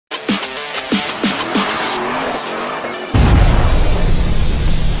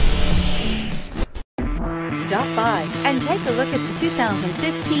stop by and take a look at the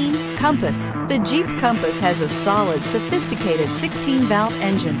 2015 Compass. The Jeep Compass has a solid, sophisticated 16-valve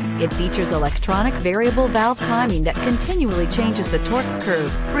engine. It features electronic variable valve timing that continually changes the torque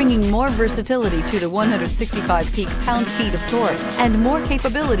curve, bringing more versatility to the 165 peak pound-feet of torque and more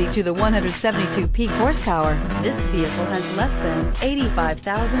capability to the 172 peak horsepower. This vehicle has less than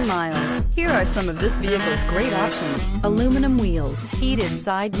 85,000 miles. Here are some of this vehicle's great options: aluminum wheels, heated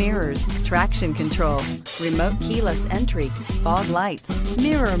side mirrors, traction control, remote keyless entry, fog lights,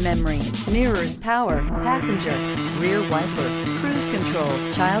 mirror memory, mirrors power, passenger, rear wiper, cruise control,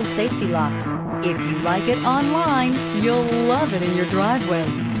 child safety locks. If you like it online, you'll love it in your driveway.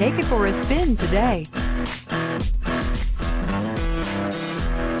 Take it for a spin today.